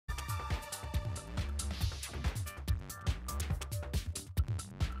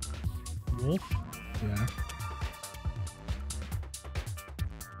wolf? Yeah.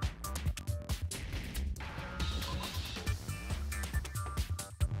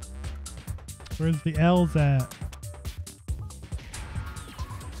 Where's the L's at?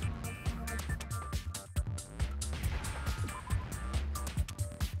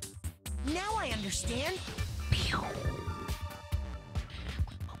 Now I understand.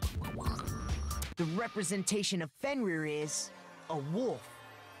 The representation of Fenrir is a wolf.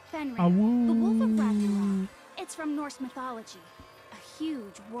 Fenrir, Awoo. the wolf of Ragnarok. It's from Norse mythology. A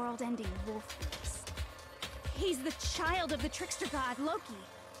huge world-ending wolf race. He's the child of the trickster god Loki,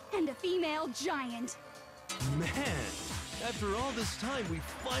 and a female giant. Man, after all this time, we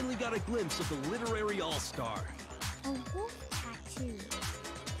finally got a glimpse of the literary all-star. A wolf tattoo.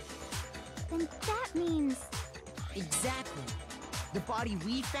 Then that means... Exactly. The body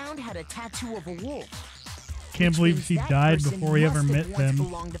we found had a tattoo of a wolf. Can't believe he died before we ever met them.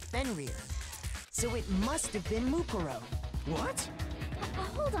 Belonged to Fenrir. So it must have been Mukuro. What?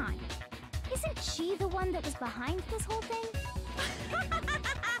 Hold on. Isn't she the one that was behind this whole thing?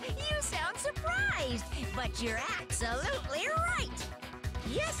 You sound surprised, but you're absolutely right.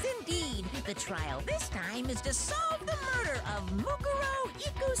 Yes, indeed. The trial this time is to solve the murder of Mukuro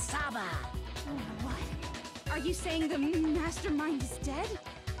Ikusaba. What? Are you saying the mastermind is dead?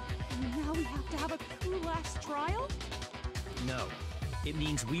 And now we have to have a coup-last trial? No. It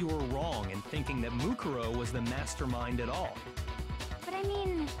means we were wrong in thinking that Mukuro was the mastermind at all. But I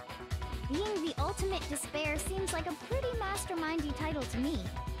mean, being the ultimate despair seems like a pretty mastermindy title to me.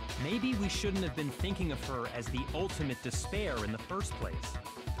 Maybe we shouldn't have been thinking of her as the ultimate despair in the first place.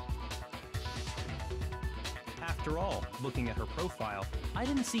 After all, looking at her profile, I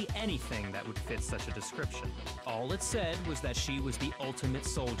didn't see anything that would fit such a description. All it said was that she was the ultimate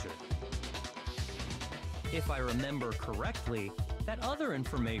soldier. If I remember correctly, that other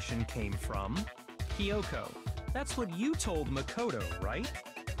information came from Kyoko. That's what you told Makoto, right?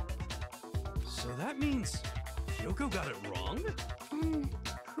 So that means Kyoko got it wrong? And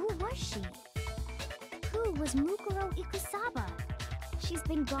who was she? Who was Mukuro Ikusaba? She's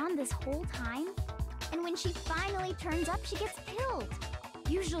been gone this whole time? And when she finally turns up, she gets killed.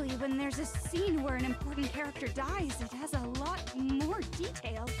 Usually when there's a scene where an important character dies, it has a lot more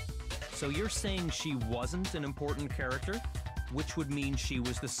detail. So you're saying she wasn't an important character? Which would mean she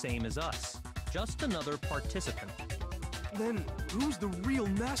was the same as us. Just another participant. Then who's the real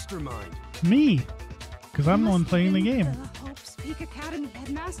mastermind? Me. Because I'm the one playing the game. The Hope Speak Academy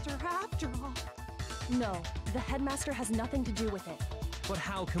headmaster after all. No, the headmaster has nothing to do with it. But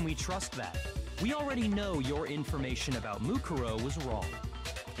how can we trust that? We already know your information about Mukuro was wrong.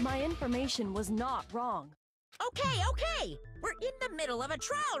 My information was not wrong. Okay. We're in the middle of a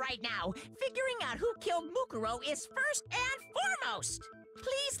trial right now. Figuring out who killed Mukuro is first and foremost.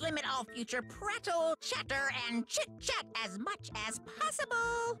 Please limit all future prattle, chatter, and chit-chat as much as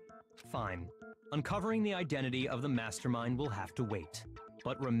possible. Fine. Uncovering the identity of the mastermind will have to wait.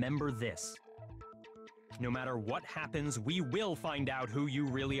 But remember this. No matter what happens, we will find out who you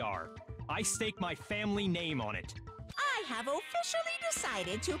really are. I stake my family name on it. I have officially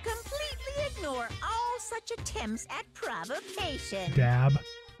decided to completely ignore all such attempts at provocation. Dab.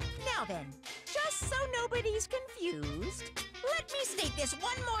 Now then, just so nobody's confused, let me state this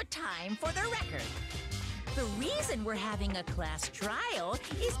one more time for the record. The reason we're having a class trial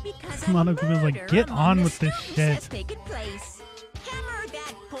is because a Monocle was like, murder "Get among on the with this students shit." has taken place. Hammer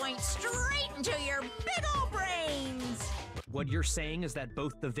that point straight into your big ol' brains. What you're saying is that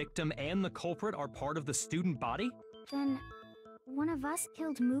both the victim and the culprit are part of the student body? Then, one of us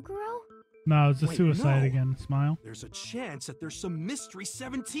killed Mukuro? No, it's a Wait, suicide no. again. Smile. There's a chance that there's some mystery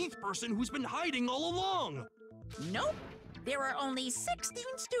 17th person who's been hiding all along. Nope. There are only 16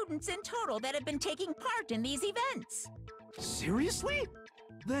 students in total that have been taking part in these events. Seriously?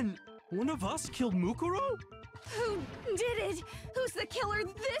 Then one of us killed Mukuro? Who did it? Who's the killer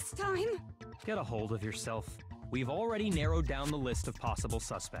this time? Get a hold of yourself. We've already narrowed down the list of possible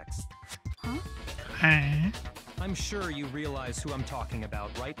suspects. Huh? Huh? I'm sure you realize who I'm talking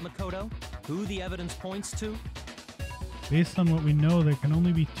about, right, Makoto? Who the evidence points to? Based on what we know, there can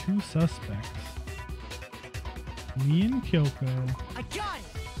only be two suspects. Me and Kyoko. I got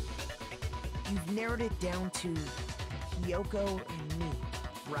it! You've narrowed it down to Kyoko and me,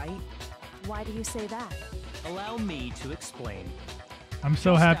 right? Why do you say that? Allow me to explain. I'm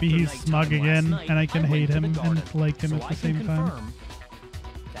so Just happy after he's nighttime smug last again, night, and I can I went hate to the him garden, and like him so at I the can same time. confirm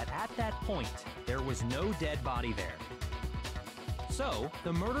that at that point, there was no dead body there. So,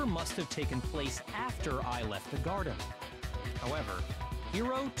 the murder must have taken place after I left the garden. However,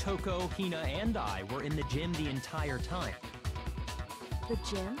 Hiro, Toko, Hina, and I were in the gym the entire time. The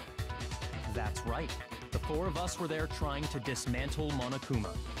gym? That's right. The four of us were there trying to dismantle Monokuma.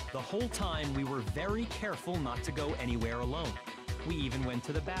 The whole time we were very careful not to go anywhere alone. We even went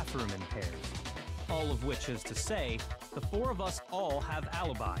to the bathroom in pairs. All of which is to say, the four of us all have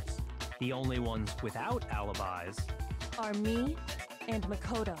alibis. The only ones without alibis Are me and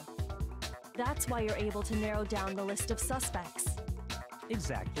Makoto. That's why you're able to narrow down the list of suspects.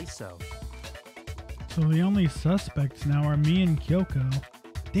 exactly so. So the only suspects now are me and Kyoko.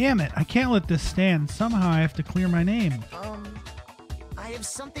 Damn it, I can't let this stand. Somehow I have to clear my name. I have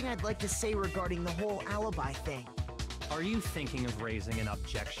something I'd like to say regarding the whole alibi thing. Are you thinking of raising an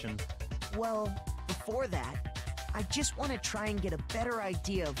objection? Well, before that, I just want to try and get a better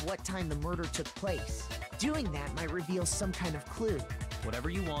idea of what time the murder took place. Doing that might reveal some kind of clue. Whatever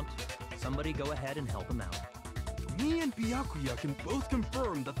you want. Somebody go ahead and help him out. Me and Byakuya can both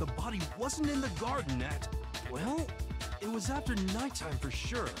confirm that the body wasn't in the garden at... Well, it was after nighttime for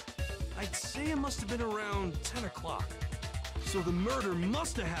sure. I'd say it must have been around 10 o'clock. So the murder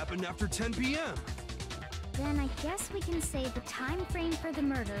must have happened after 10 p.m. Then I guess we can say the time frame for the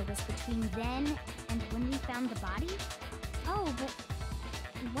murder was between then and when we found the body? Oh, but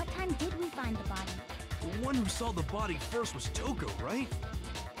what time did we find the body? The one who saw the body first was Toko, right?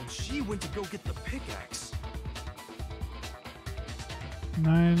 And she went to go get the pickaxe.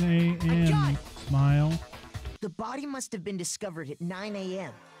 9 a.m. Smile. The body must have been discovered at 9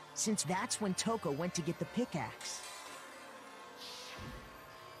 a.m., since that's when Toko went to get the pickaxe.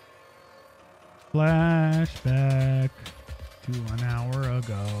 Flashback to an hour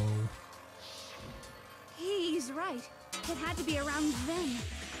ago. He's right. It had to be around then.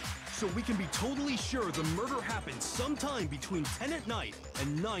 So we can be totally sure the murder happened sometime between 10 at night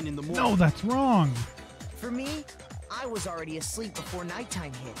and 9 in the morning. No, that's wrong. For me, I was already asleep before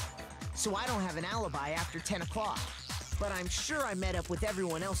nighttime hit, so I don't have an alibi after 10 o'clock. But I'm sure I met up with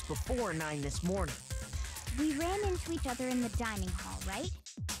everyone else before 9 this morning. We ran into each other in the dining hall, right?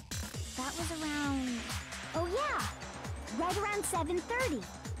 That was around... Oh yeah! Right around 7:30.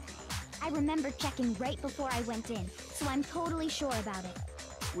 I remember checking right before I went in, so I'm totally sure about it.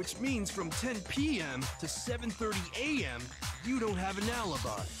 Which means from 10 p.m. to 7:30 a.m., you don't have an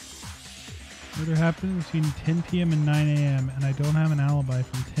alibi. Murder happened between 10 p.m. and 9 a.m. and I don't have an alibi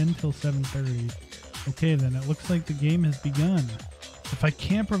from 10 till 7:30. Okay then, it looks like the game has begun. If I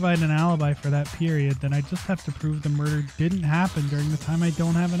can't provide an alibi for that period, then I just have to prove the murder didn't happen during the time I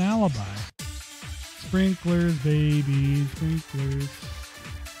don't have an alibi. Sprinklers, baby, sprinklers.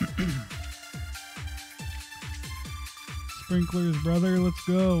 Sprinklers, brother, let's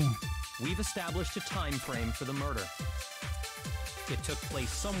go. We've established a time frame for the murder. It took place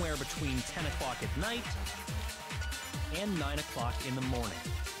somewhere between 10 o'clock at night and 9 o'clock in the morning.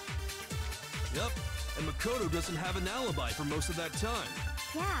 Yep, and Makoto doesn't have an alibi for most of that time.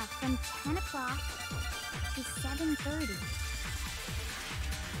 Yeah, from 10 o'clock to 7:30.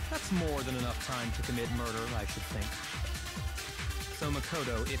 That's more than enough time to commit murder, I should think. So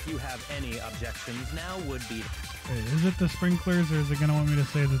Makoto, if you have any objections, now would be... Wait, is it the sprinklers or is it going to want me to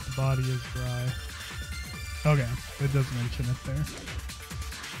say that the body is dry? Okay, it does mention it there.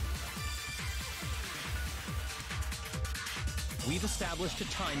 We've established a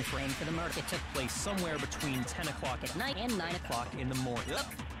time frame for the murder. It took place somewhere between 10 o'clock at night and 9 o'clock in the morning. Yep,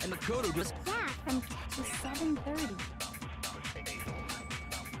 and Makoto just... Yeah, from 10 to 7:30.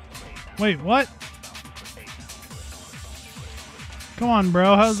 Wait, what? Come on,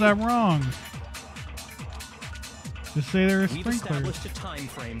 bro. How's that wrong? Just say there are We've sprinklers. established a time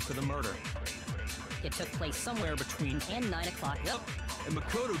frame for the murder. It took place somewhere between 10 and 9 o'clock. Yep, and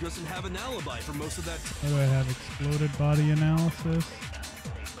Makoto doesn't have an alibi for most of that time. What do I have? Exploded body analysis.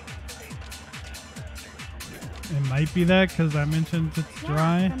 It might be that because I mentioned it's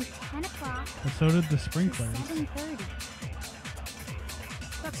dry. Yeah, from 10 o'clock But so did the to sprinklers. 7:30.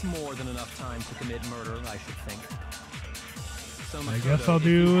 That's more than enough time to commit murder, I should think. So I Makoto, guess I'll if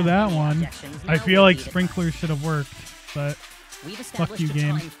you do have that any one. objections, I now feel would like be the time. sprinklers should have worked, but We've fuck established you, a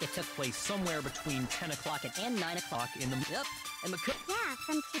game. time. It took place somewhere between 10 o'clock and 9 o'clock in the... Yep, and Makoto... Yeah,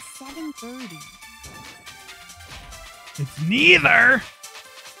 from to 7:30. it's neither.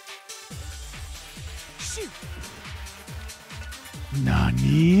 Shoot!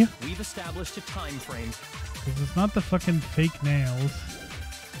 Nani? We've established a time frame. Because it's not the fucking fake nails.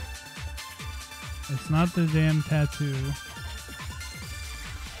 It's not the damn tattoo.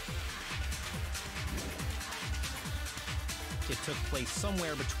 It took place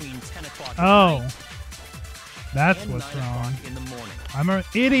somewhere between 10 o'clock Oh, at night that's and what's 9 wrong. o'clock in the morning. I'm an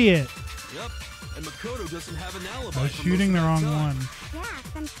idiot. Yep, and Makoto doesn't have an alibi I was for shooting the most wrong of that time. one. Yeah,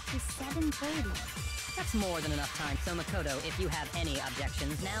 from to 7:30. That's more than enough time. So Makoto, if you have any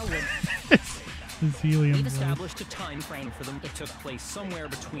objections, now would... This helium. We've voice. established a time frame for them. It took place somewhere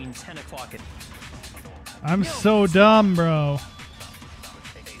between 10 o'clock and... I'm so dumb, bro.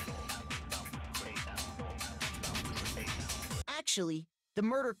 Actually, the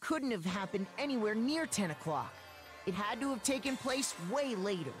murder couldn't have happened anywhere near 10 o'clock. It had to have taken place way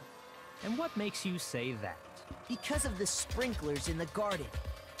later. And what makes you say that? Because of the sprinklers in the garden.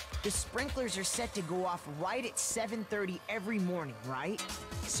 The sprinklers are set to go off right at 7:30 every morning, right?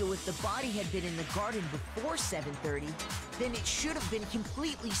 So if the body had been in the garden before 7:30, then it should have been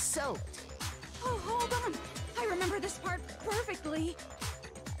completely soaked. Oh, hold on. I remember this part perfectly.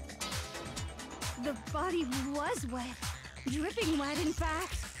 The body was wet. Dripping wet, in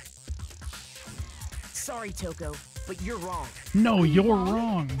fact. Sorry, Toko, but you're wrong. No, you're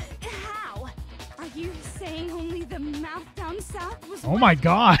wrong. How? Are you saying only the mouth down south was Oh wet? my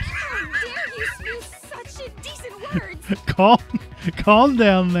god. How dare you use such indecent words? calm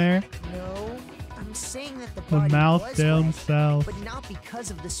down there. No, I'm saying that the The body mouth was down wet, south. but not because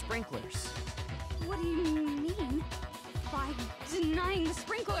of the sprinklers. What do you mean? By denying the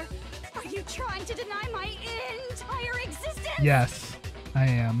sprinkler, are you trying to deny my entire existence? Yes, I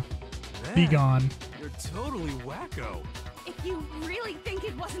am. Be Man, gone. You're totally wacko. If you really think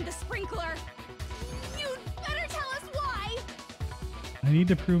it wasn't the sprinkler, you'd better tell us why! I need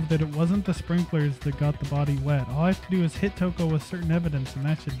to prove that it wasn't the sprinklers that got the body wet. All I have to do is hit Toko with certain evidence and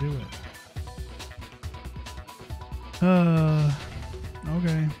that should do it.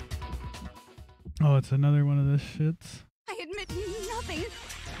 Okay. Oh, it's another one of this shits. I admit nothing.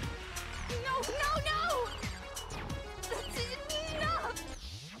 No! That's enough!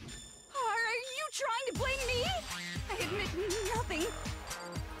 Are you trying to blame me? I admit nothing.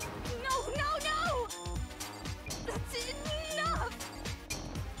 No! That's enough!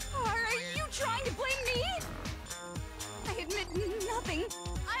 Are you trying to blame me? I admit nothing.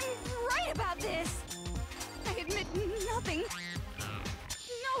 I'm right about this. I admit nothing.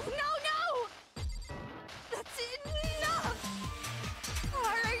 No! That's enough!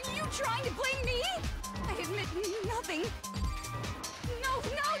 Are you trying to blame me? I admit nothing. No!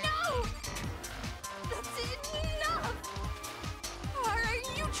 That's enough! Are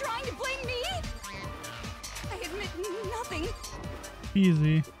you trying to blame me? I admit nothing.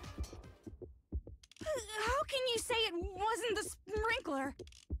 Easy. How can you say it wasn't the sprinkler?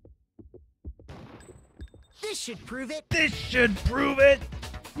 This should prove it. This should prove it.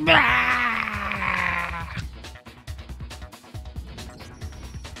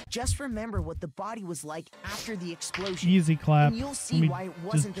 Just remember what the body was like after the explosion. Easy clap. And you'll see Let me why it just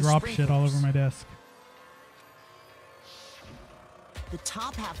wasn't the drop shit all over sprinklers. my desk. The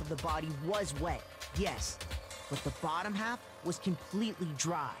top half of the body was wet, yes, but the bottom half was completely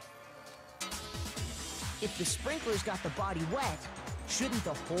dry. If the sprinklers got the body wet, shouldn't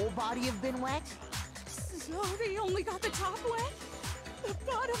the whole body have been wet? So they only got the top wet? The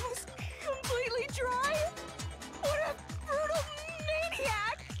bottom was completely dry? What a brutal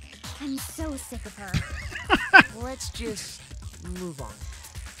maniac! I'm so sick of her. Let's just move on.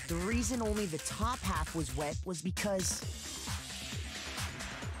 The reason only the top half was wet was because...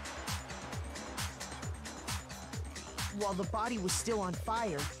 while the body was still on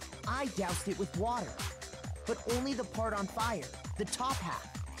fire, I doused it with water. But only the part on fire, the top half.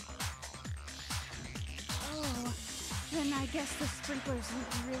 Oh, then I guess the sprinklers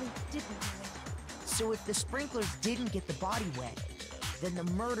really didn't do it. So if the sprinklers didn't get the body wet, then the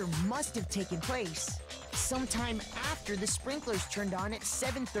murder must have taken place sometime after the sprinklers turned on at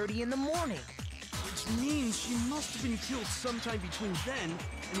 7:30 in the morning. Which means she must have been killed sometime between then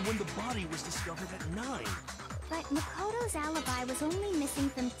and when the body was discovered at 9. But Makoto's alibi was only missing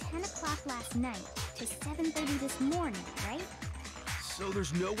from 10 o'clock last night to 7:30 this morning, right? So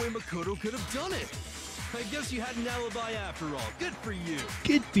there's no way Makoto could have done it. I guess you had an alibi after all. Good for you.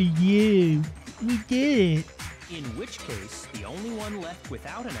 Good for you. We did it. In which case, the only one left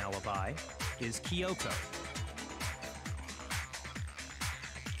without an alibi is Kyoko.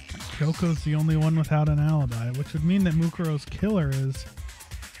 Kyoko's the only one without an alibi, which would mean that Mukuro's killer is...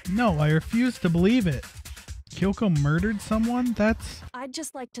 No, I refuse to believe it. Kyoko murdered someone? That's... I'd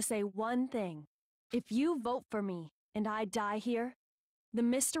just like to say one thing. If you vote for me and I die here, the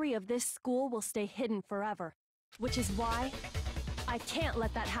mystery of this school will stay hidden forever, which is why I can't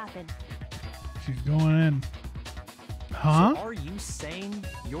let that happen. She's going in. Huh? So are you saying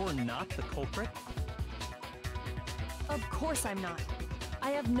you're not the culprit? Of course I'm not.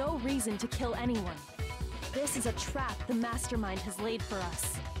 I have no reason to kill anyone. This is a trap the mastermind has laid for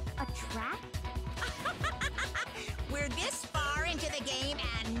us. A trap? We're this far into the game,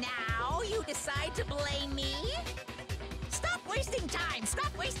 and now you decide to blame me? Stop wasting time!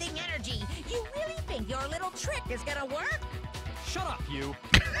 Stop wasting energy! You really think your little trick is gonna work? Shut up, you!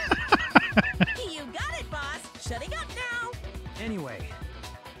 You got it, boss! Shutting up now! Anyway,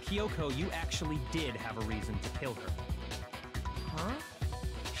 Kyoko, you actually did have a reason to kill her. Huh?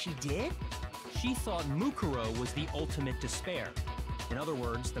 She did? She thought Mukuro was the ultimate despair. In other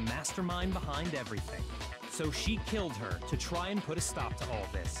words, the mastermind behind everything. So she killed her to try and put a stop to all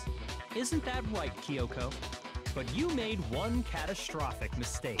this. Isn't that right, Kyoko? But you made one catastrophic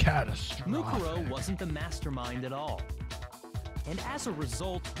mistake. Mukuro wasn't the mastermind at all. And as a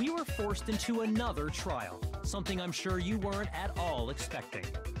result, we were forced into another trial. Something I'm sure you weren't at all expecting.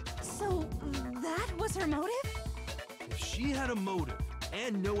 So, that was her motive? If she had a motive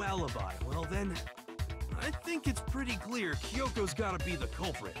and no alibi, well then, I think it's pretty clear Kyoko's gotta be the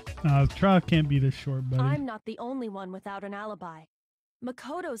culprit. The trial can't be this short, buddy. I'm not the only one without an alibi.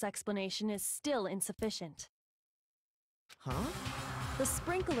 Makoto's explanation is still insufficient. Huh? The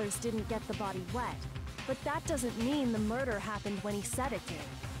sprinklers didn't get the body wet, but that doesn't mean the murder happened when he said it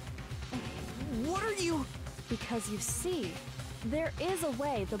did. What are you... Because you see, there is a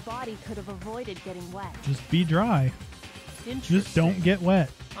way the body could have avoided getting wet. Just be dry. Just don't get wet.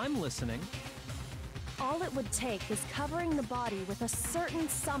 I'm listening. All it would take is covering the body with a certain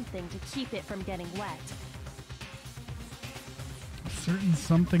something to keep it from getting wet. A certain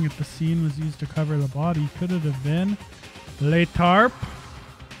something at the scene was used to cover the body. Could it have been Le Tarp?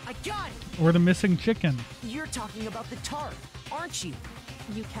 I got it! Or the missing chicken? You're talking about the tarp, aren't you?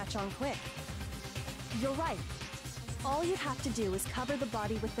 You catch on quick. You're right. All you'd have to do is cover the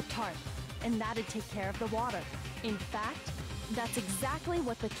body with the tarp, and that'd take care of the water. In fact, that's exactly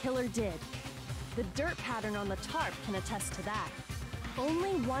what the killer did. The dirt pattern on the tarp can attest to that.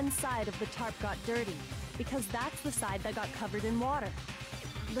 Only one side of the tarp got dirty, because that's the side that got covered in water.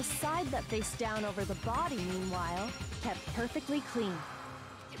 The side that faced down over the body, meanwhile, kept perfectly clean.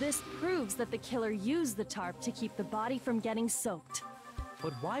 This proves that the killer used the tarp to keep the body from getting soaked.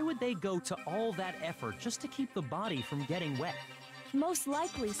 But why would they go to all that effort just to keep the body from getting wet? Most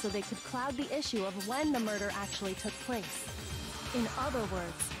likely so they could cloud the issue of when the murder actually took place. In other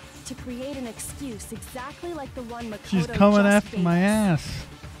words, to create an excuse exactly like the one Makoto She's coming just after gave my us. ass.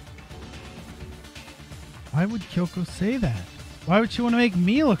 Why would Kyoko say that? Why would she want to make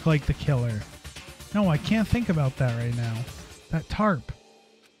me look like the killer? No, I can't think about that right now. That tarp.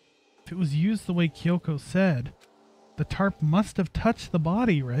 If it was used the way Kyoko said, the tarp must have touched the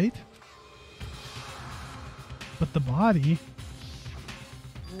body, right? But the body...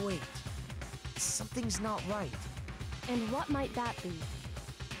 Wait. Something's not right. And what might that be?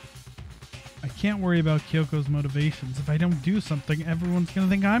 I can't worry about Kyoko's motivations. If I don't do something, everyone's gonna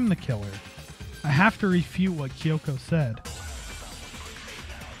think I'm the killer. I have to refute what Kyoko said.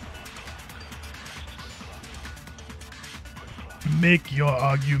 Make your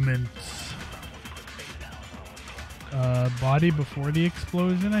arguments. Body before the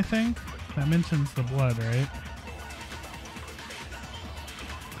explosion, I think? That mentions the blood, right?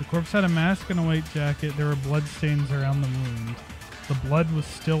 The corpse had a mask and a white jacket. There were blood stains around the wound. The blood was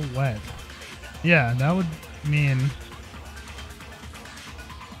still wet. Yeah, that would mean...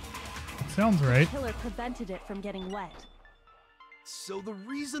 It sounds right. The killer prevented it from getting wet. So the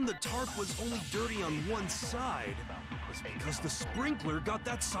reason the tarp was only dirty on one side was because the sprinkler got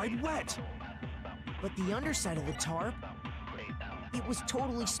that side wet. But the underside of the tarp, it was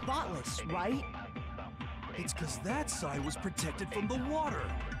totally spotless, right? It's because that side was protected from the water.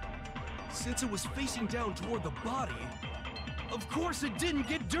 Since it was facing down toward the body, of course it didn't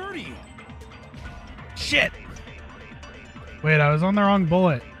get dirty. Shit! Wait, I was on the wrong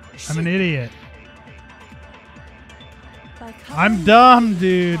bullet. I'm an idiot. I'm dumb,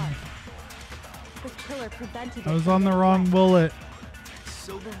 dude. The killer prevented I was on the wrong bullet.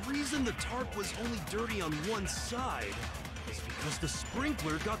 So the reason the tarp was only dirty on one side is because the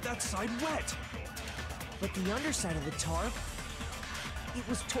sprinkler got that side wet. But the underside of the tarp, it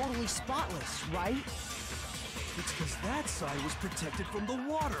was totally spotless, right? It's because that side was protected from the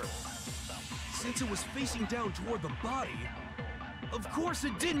water. Since it was facing down toward the body, of course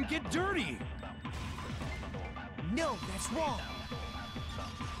it didn't get dirty. No, that's wrong.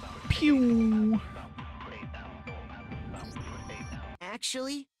 Pew!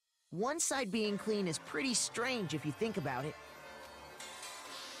 Actually, one side being clean is pretty strange if you think about it.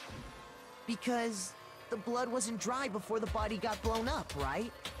 Because the blood wasn't dry before the body got blown up,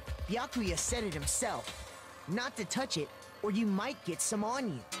 right? Byakuya said it himself. Not to touch it, or you might get some on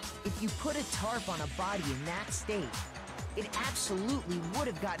you. If you put a tarp on a body in that state, it absolutely would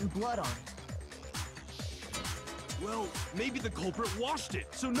have gotten blood on it. Well, maybe the culprit washed it,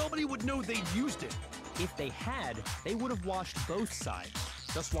 so nobody would know they'd used it. If they had, they would have washed both sides.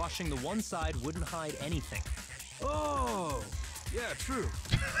 Just washing the one side wouldn't hide anything. Oh, yeah, true.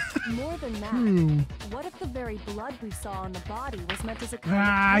 More than that, True. what if the very blood we saw on the body was meant as a kind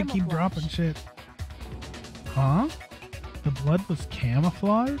Ah, I of keep camouflage? dropping shit. Huh? The blood was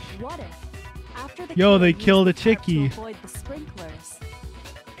camouflage? What if, after the Yo, killer they used killed the a tarp chickie. to avoid the sprinklers,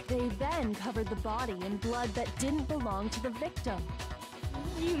 they then covered the body in blood that didn't belong to the victim?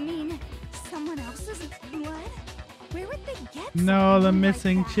 You mean someone else's blood? Where would they get No, the something like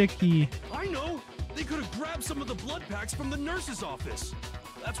missing that? chickie. I know! They could have grabbed some of the blood packs from the nurse's office.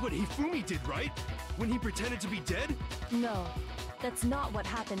 That's what Hifumi did, right? When he pretended to be dead? No, that's not what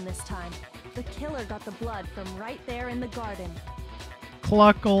happened this time. The killer got the blood from right there in the garden.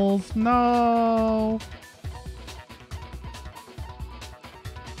 Cluckles, no.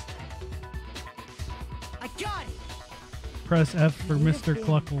 I got it! Press F for Could it have Mr. been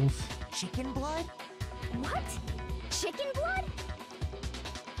Cluckles. Chicken blood? What? Chicken blood?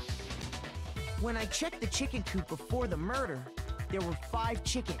 When I checked the chicken coop before the murder, there were 5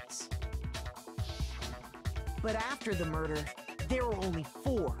 chickens. But after the murder, there were only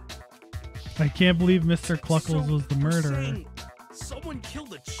 4. I can't believe Mr. Cluckles So was the you're murderer. saying someone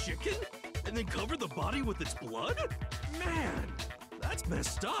killed a chicken and then covered the body with its blood? Man, that's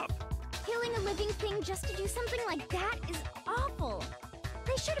messed up. Killing a living thing just to do something like that is awful.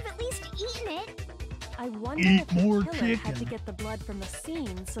 They should have at least eaten it. I wonder Eat if the more killer had to chicken. get the blood from the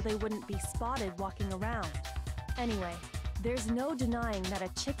scene so they wouldn't be spotted walking around. Anyway, there's no denying that a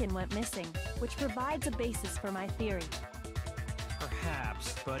chicken went missing, which provides a basis for my theory.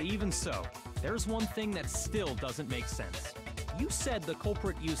 Perhaps, but even so, there's one thing that still doesn't make sense. You said the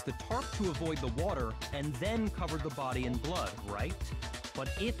culprit used the tarp to avoid the water and then covered the body in blood, right? But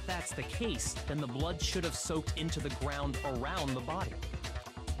if that's the case, then the blood should have soaked into the ground around the body.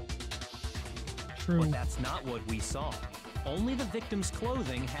 True. But that's not what we saw. Only the victim's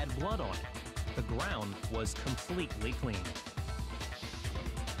clothing had blood on it. The ground was completely clean.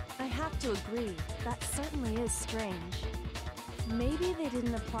 I have to agree, that certainly is strange. Maybe they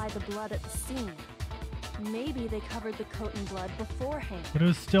didn't apply the blood at the scene. Maybe they covered the coat in blood beforehand. But it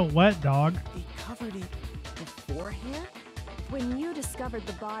was still wet, dog. They covered it beforehand? When you discovered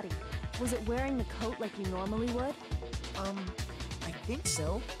the body, was it wearing the coat like you normally would? I think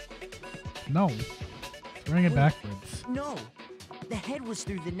so. No. It's wearing it Wait. backwards. No. The head was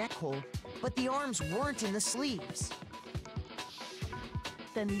through the neck hole, but the arms weren't in the sleeves.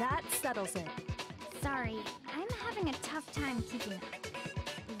 Then that settles it. Sorry, I'm having a tough time keeping up.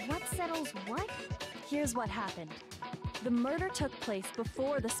 What settles what? Here's what happened. The murder took place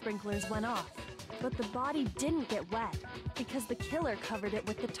before the sprinklers went off, but the body didn't get wet because the killer covered it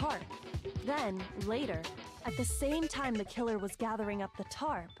with the tarp. Then, later, at the same time the killer was gathering up the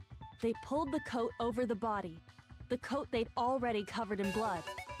tarp, they pulled the coat over the body, the coat they'd already covered in blood.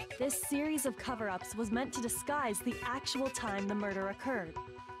 This series of cover-ups was meant to disguise the actual time the murder occurred.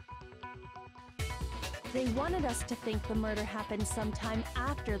 They wanted us to think the murder happened sometime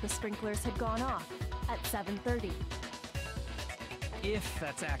after the sprinklers had gone off, at 7:30. If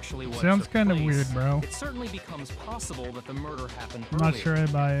that's actually what Sounds took kinda place, weird, bro. It certainly becomes possible that the murder happened I'm not earlier. sure I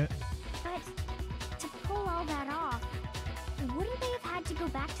buy it. But to pull all that off, wouldn't they have had to go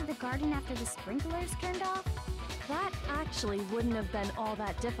back to the garden after the sprinklers turned off? That actually wouldn't have been all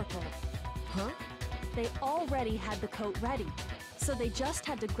that difficult. Huh? They already had the coat ready, so they just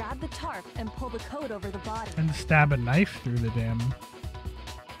had to grab the tarp and pull the coat over the body. And stab a knife through the damn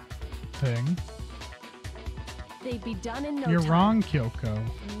thing. They'd be done in no You're time. wrong, Kyoko.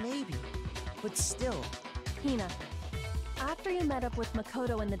 Maybe. But still. Hina, after you met up with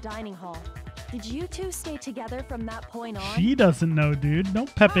Makoto in the dining hall, did you two stay together from that point on? She doesn't know, dude.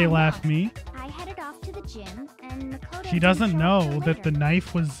 Don't Pepe Oh, laugh no. me. I headed off to the gym, and Makoto She didn't doesn't show up know till that the later.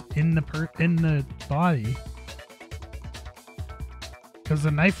 knife was in the body. Because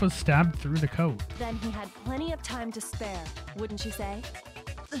the knife was stabbed through the coat. Then he had plenty of time to spare, wouldn't you say?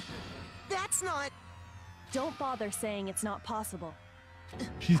 That's not. Don't bother saying it's not possible.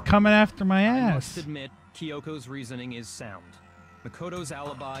 She's coming after my I must ass. admit, Kyoko's reasoning is sound. Makoto's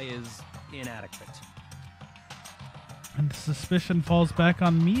alibi is inadequate. And the suspicion falls back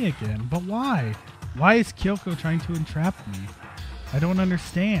on me again. But why? Why is Kyoko trying to entrap me? I don't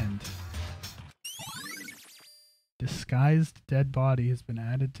understand. Disguised dead body has been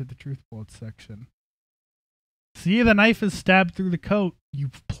added to the truth quote section. See, the knife is stabbed through the coat, you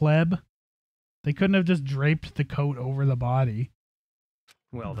pleb. They couldn't have just draped the coat over the body.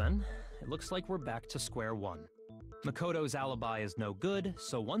 Well then, it looks like we're back to square one. Makoto's alibi is no good,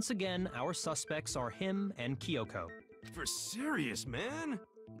 so once again, our suspects are him and Kyoko. For serious, man?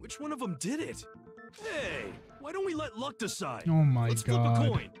 Which one of them did it? Hey, why don't we let luck decide? Oh my Let's god. flip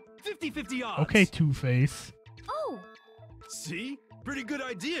a coin. 50-50 odds. Okay, Two-Face. Oh, See? Pretty good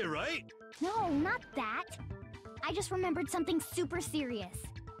idea, right? no, not that. I just remembered something super serious.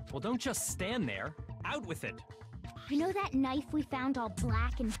 Well, don't just stand there. Out with it. You know that knife we found all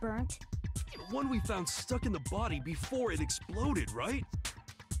black and burnt? The one we found stuck in the body before it exploded, right?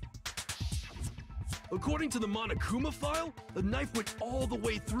 According to the Monokuma file, the knife went all the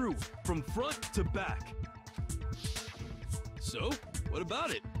way through, from front to back. So, what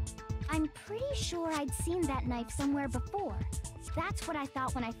about it? I'm pretty sure I'd seen that knife somewhere before. That's what I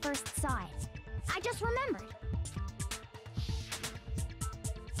thought when I first saw it. I just remembered.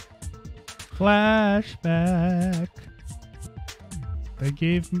 Flashback. They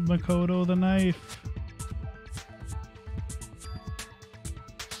gave Makoto the knife.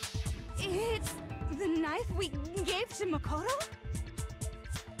 It's the knife we gave to Makoto?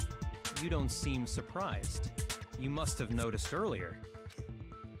 You don't seem surprised. You must have noticed earlier.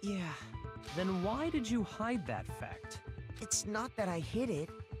 Yeah, Then why did you hide that fact? it's not that I hid it.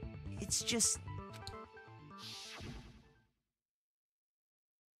 It's just...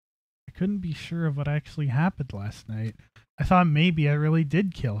 I couldn't be sure of what actually happened last night. I thought maybe I really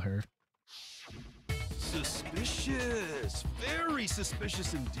did kill her. Suspicious. Very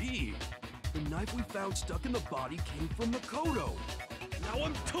suspicious indeed. The knife we found stuck in the body came from Makoto. Now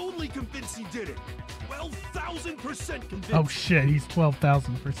I'm totally convinced he did it. 12,000% convinced. Oh shit, he's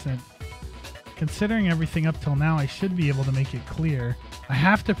 12,000%. Considering everything up till now, I should be able to make it clear. I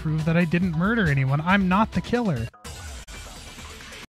have to prove that I didn't murder anyone. I'm not the killer.